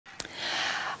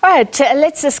All right,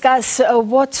 let's discuss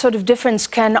what sort of difference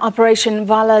can Operation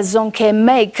Vala Zonke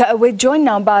make. We're joined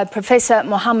now by Professor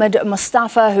Mohamed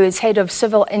Mostafa, who is Head of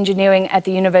Civil Engineering at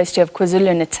the University of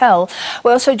KwaZulu-Natal.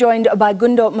 We're also joined by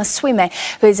Gundo Maswime,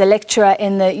 who is a lecturer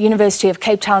in the University of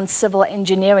Cape Town Civil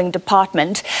Engineering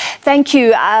Department. Thank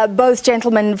you, both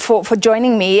gentlemen, for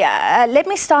joining me. Let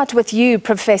me start with you,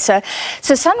 Professor.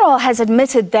 So SANRAL has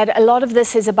admitted that a lot of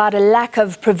this is about a lack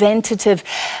of preventative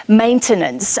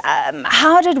maintenance.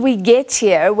 How did we get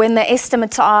here when the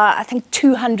estimates are, I think,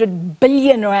 200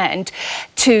 billion rand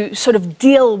to sort of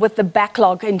deal with the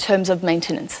backlog in terms of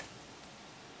maintenance?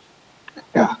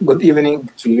 Yeah, good evening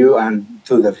to you and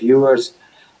to the viewers.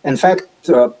 In fact,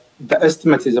 the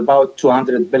estimate is about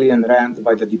 200 billion rand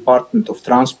by the Department of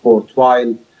Transport,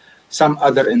 while some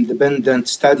other independent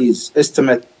studies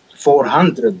estimate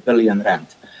 400 billion rand.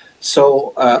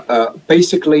 So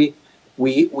basically,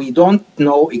 we don't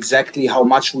know exactly how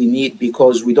much we need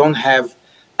because we don't have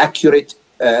accurate,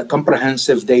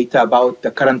 comprehensive data about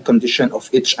the current condition of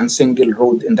each and single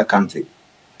road in the country.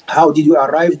 How did we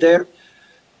arrive there?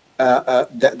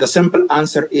 The simple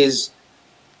answer is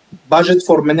budget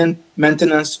for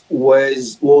maintenance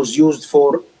was used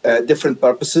for different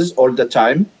purposes all the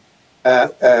time,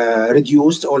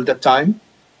 reduced all the time,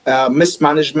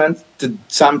 mismanagement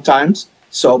sometimes,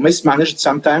 so mismanaged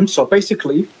sometimes. So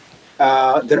basically,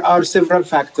 there are several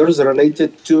factors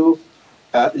related to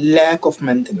lack of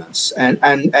maintenance,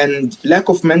 and lack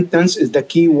of maintenance is the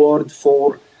key word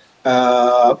for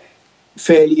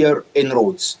failure in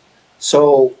roads.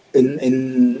 So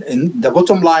in the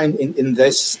bottom line in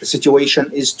this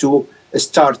situation is to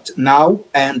start now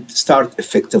and start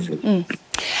effectively.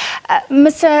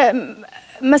 Mr.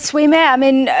 Maswime, I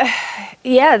mean,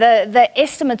 yeah, the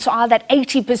estimates are that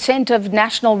 80% of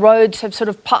national roads have sort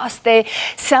of passed their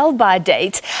sell-by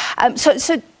date.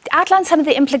 So outline some of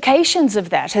the implications of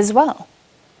that as well.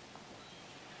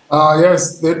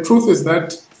 Yes, the truth is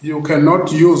that you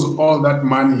cannot use all that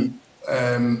money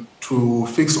to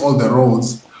fix all the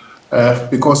roads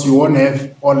because you won't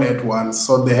have all at once.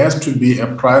 So there has to be a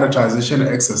prioritization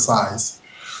exercise.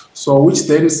 So which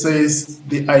then says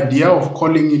the idea of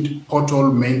calling it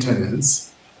pothole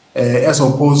maintenance as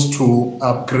opposed to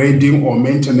upgrading or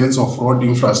maintenance of road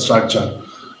infrastructure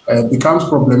becomes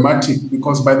problematic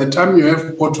because by the time you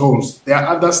have potholes, there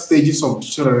are other stages of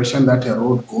deterioration that a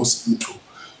road goes into.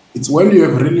 It's when you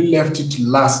have really left it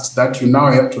last that you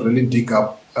now have to really dig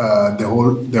up the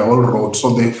whole road.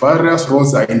 So the various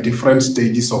roads are in different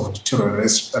stages of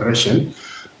deterioration.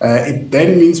 It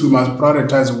then means we must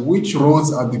prioritize which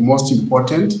roads are the most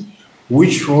important,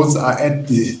 which roads are at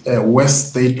the worst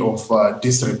state of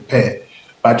disrepair.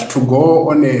 But to go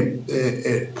on a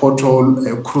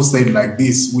pothole crusade like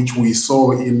this, which we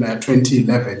saw in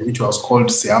 2011, which was called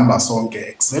Vala Zonke,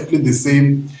 exactly the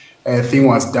same thing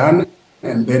was done.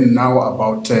 And then now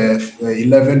about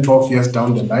 11, 12 years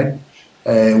down the line,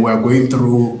 we are going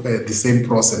through the same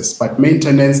process. But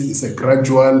maintenance is a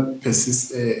gradual,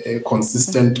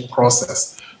 consistent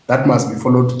process that must be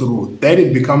followed through. Then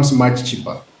it becomes much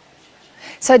cheaper.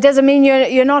 So does it mean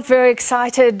you're not very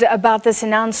excited about this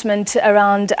announcement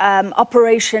around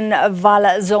Operation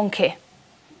Vala Zonke?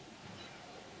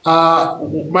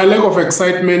 My lack of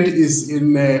excitement is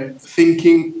in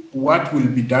thinking what will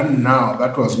be done now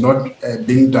that was not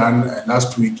being done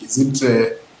last week. Is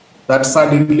it that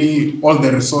suddenly all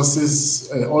the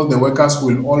resources, all the workers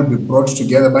will all be brought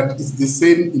together, but it's the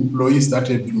same employees that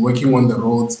have been working on the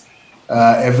roads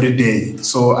every day.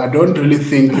 So I don't really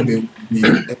think there will be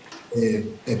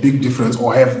a big difference,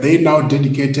 or have they now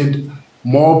dedicated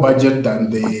more budget than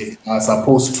they are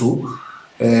supposed to?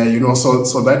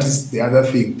 So that is the other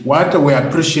thing. What we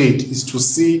appreciate is to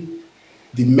see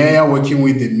the mayor working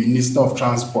with the Minister of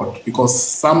Transport, because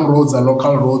some roads are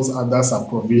local roads, others are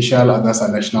provincial, others are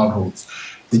national roads.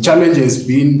 The challenge has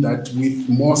been that with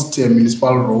most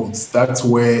municipal roads, that's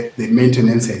where the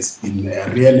maintenance has been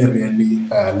really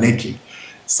lacking.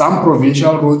 Some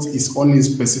provincial roads is only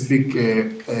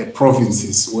specific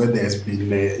provinces where there's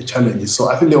been challenges. So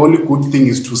I think the only good thing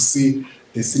is to see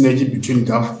the synergy between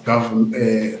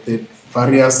the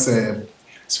various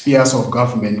spheres of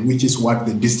government, which is what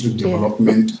the district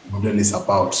development model is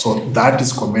about. So that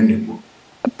is commendable.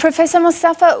 Professor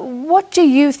Mostafa, what do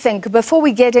you think, before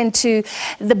we get into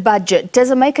the budget, does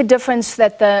it make a difference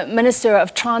that the Minister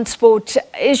of Transport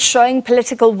is showing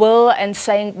political will and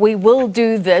saying, we will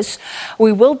do this,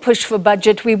 we will push for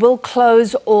budget, we will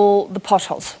close all the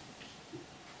potholes?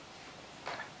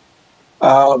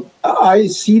 I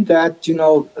see that,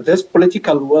 this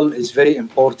political will is very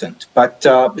important, but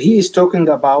he is talking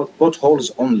about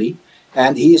potholes only,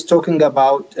 and he is talking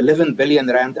about 11 billion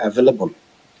rand available.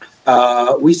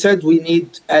 we said we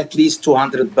need at least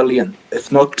 200 billion,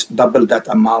 if not double that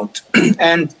amount.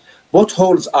 And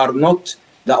potholes are not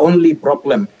the only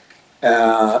problem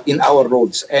in our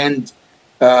roads. And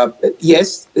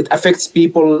yes, it affects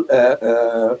people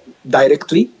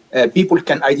directly. People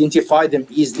can identify them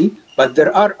easily, but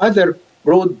there are other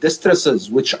road distresses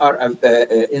which are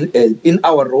in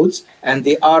our roads, and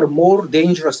they are more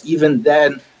dangerous even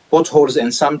than potholes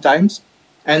and sometimes,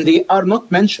 and they are not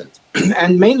mentioned.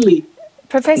 And mainly,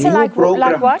 Professor, like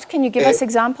what? Can you give us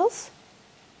examples?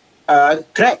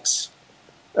 Cracks,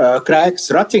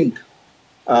 rutting.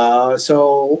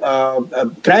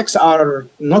 Cracks are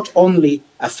not only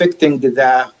affecting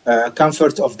the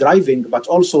comfort of driving, but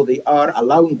also they are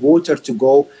allowing water to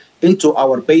go into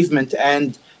our pavement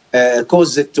and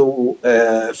cause it to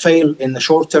fail in a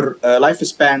shorter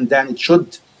lifespan than it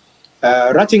should.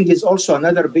 Rutting is also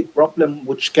another big problem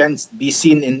which can be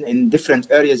seen in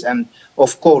different areas, and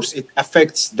of course it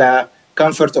affects the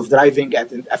comfort of driving,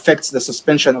 and it affects the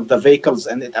suspension of the vehicles,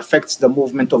 and it affects the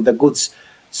movement of the goods.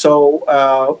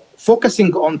 So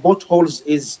focusing on potholes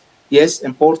is, yes,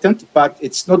 important, but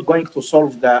it's not going to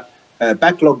solve the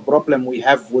backlog problem we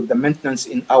have with the maintenance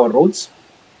in our roads.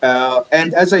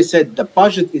 And as I said, the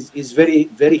budget is very,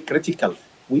 very critical.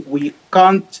 We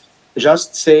can't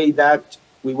just say that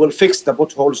we will fix the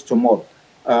potholes tomorrow.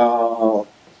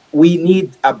 We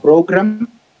need a program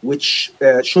which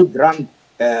should run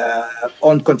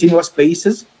on continuous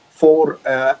basis for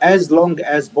as long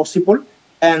as possible.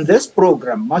 And this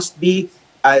program must be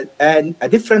a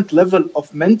different level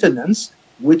of maintenance,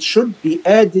 which should be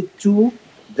added to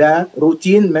the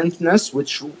routine maintenance,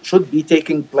 which should be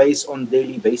taking place on a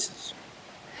daily basis.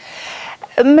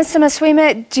 Mr.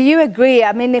 Maswime, do you agree?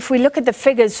 I mean, if we look at the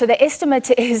figures, so the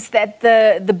estimate is that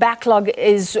the backlog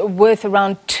is worth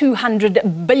around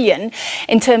 200 billion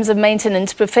in terms of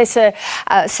maintenance. Professor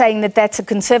saying that that's a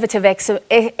conservative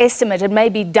estimate. It may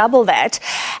be double that.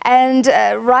 And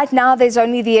right now there's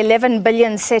only the 11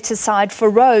 billion set aside for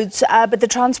roads, but the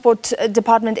Transport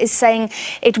Department is saying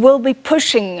it will be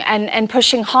pushing and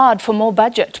pushing hard for more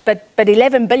budget. But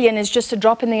 11 billion is just a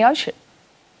drop in the ocean.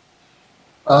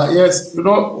 Yes, you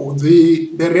know,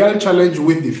 the real challenge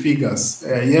with the figures,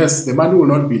 yes, the money will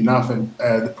not be enough, and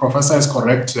the professor is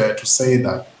correct to say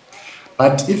that.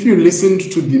 But if you listened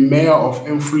to the mayor of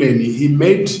Mfuleni, he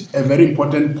made a very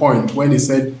important point when he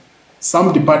said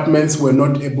some departments were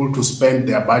not able to spend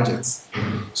their budgets.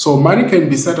 So money can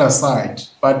be set aside,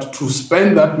 but to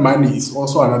spend that money is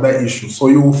also another issue. So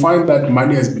you will find that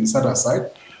money has been set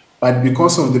aside, but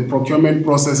because of the procurement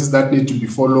processes that need to be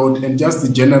followed and just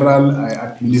the general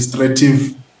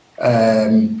administrative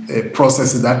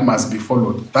processes that must be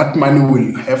followed, that money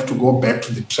will have to go back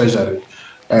to the treasury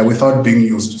without being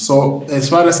used. So as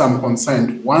far as I'm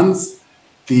concerned, once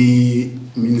the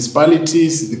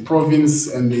municipalities, the province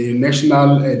and the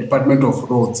National Department of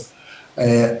Roads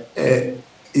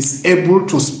is able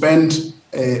to spend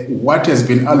what has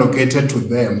been allocated to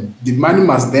them, the money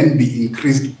must then be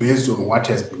increased based on what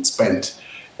has been spent.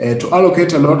 To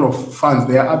allocate a lot of funds,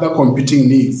 there are other competing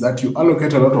needs that you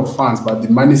allocate a lot of funds, but the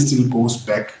money still goes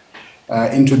back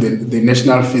into the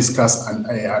national fiscus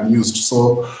unused.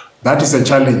 So that is a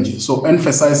challenge. So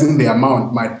emphasizing the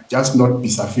amount might just not be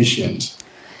sufficient.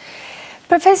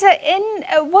 Professor,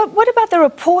 what about the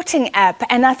reporting app?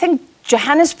 And I think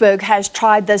Johannesburg has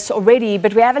tried this already,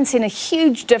 but we haven't seen a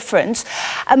huge difference.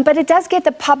 But it does get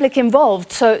the public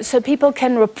involved, so people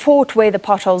can report where the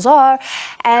potholes are,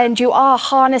 and you are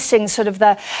harnessing sort of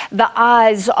the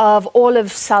eyes of all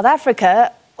of South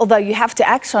Africa, although you have to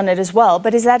act on it as well.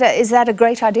 But is that a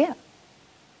great idea?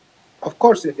 Of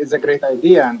course, it is a great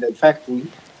idea, and in fact,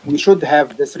 we should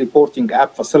have this reporting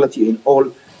app facility in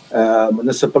all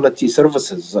municipality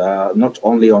services, not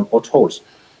only on potholes.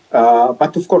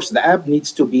 But of course, the app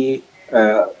needs to be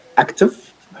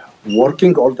active,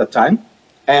 working all the time,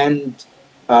 and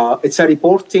it's a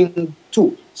reporting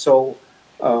tool. So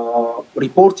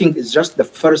reporting is just the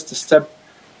first step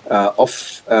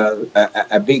of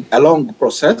a long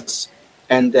process.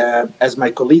 And as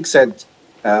my colleague said,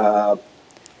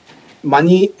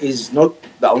 money is not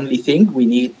the only thing. We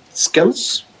need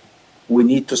skills. We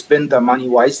need to spend the money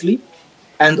wisely.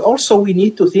 And also we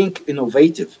need to think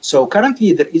innovative. So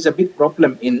currently there is a big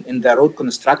problem in the road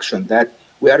construction that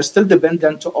we are still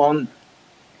dependent on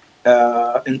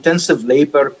intensive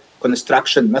labor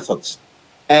construction methods.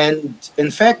 And in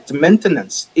fact,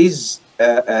 maintenance is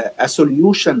a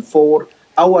solution for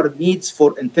our needs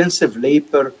for intensive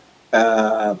labor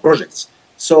projects.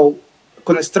 So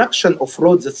construction of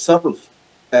roads itself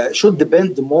should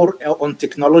depend more on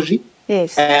technology.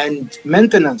 Yes. And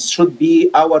maintenance should be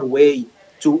our way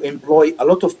to employ a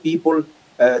lot of people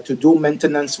to do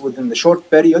maintenance within the short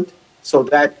period, so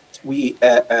that we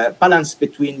balance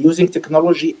between using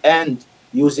technology and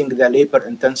using the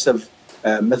labor-intensive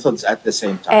methods at the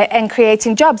same time. And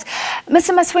creating jobs.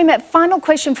 Mr. Maswime, final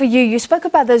question for you. You spoke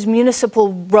about those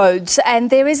municipal roads,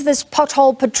 and there is this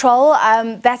pothole patrol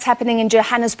that's happening in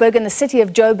Johannesburg, and the city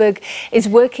of Joburg is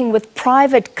working with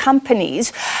private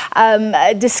companies.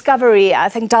 Discovery, I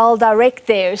think Dial Direct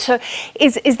there. So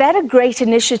is that a great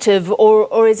initiative,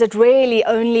 or is it really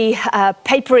only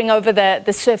papering over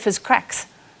the surface cracks?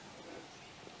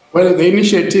 Well, the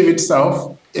initiative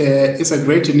itself is a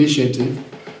great initiative.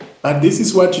 But this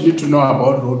is what you need to know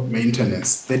about road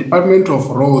maintenance. The Department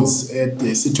of Roads at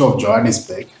the City of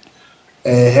Johannesburg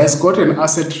has got an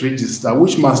asset register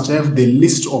which must have the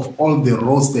list of all the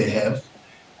roads they have,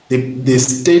 the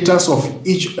status of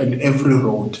each and every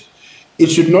road.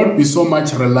 It should not be so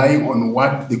much relying on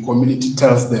what the community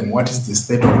tells them, what is the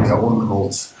state of their own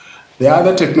roads. There are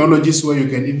other technologies where you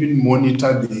can even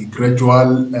monitor the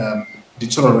gradual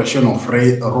deterioration of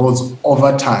roads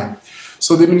over time.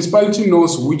 So the municipality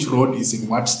knows which road is in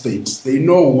what state. They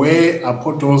know where are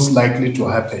potholes likely to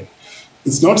happen.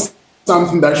 It's not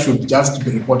something that should just be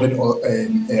reported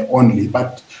only,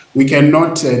 but we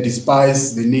cannot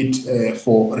despise the need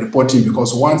for reporting,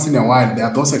 because once in a while there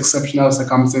are those exceptional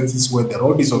circumstances where the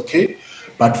road is okay,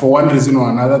 but for one reason or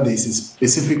another there is a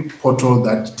specific pothole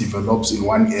that develops in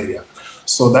one area.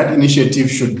 So that initiative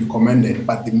should be commended,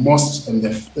 but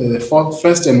the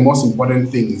first and most important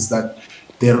thing is that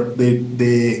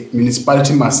the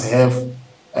municipality must have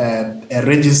a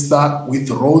register with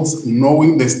roads,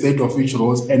 knowing the state of each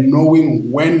roads and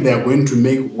knowing when they're going to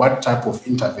make what type of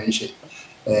intervention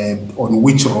on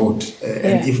which road.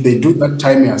 And if they do that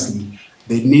timeously,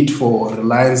 the need for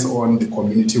reliance on the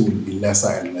community will be lesser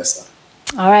and lesser.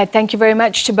 All right, thank you very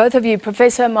much to both of you.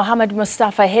 Professor Mohamed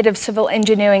Mostafa, Head of Civil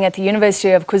Engineering at the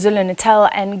University of KwaZulu-Natal,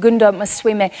 and Gundo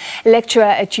Maswime, Lecturer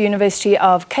at University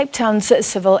of Cape Town's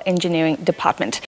Civil Engineering Department.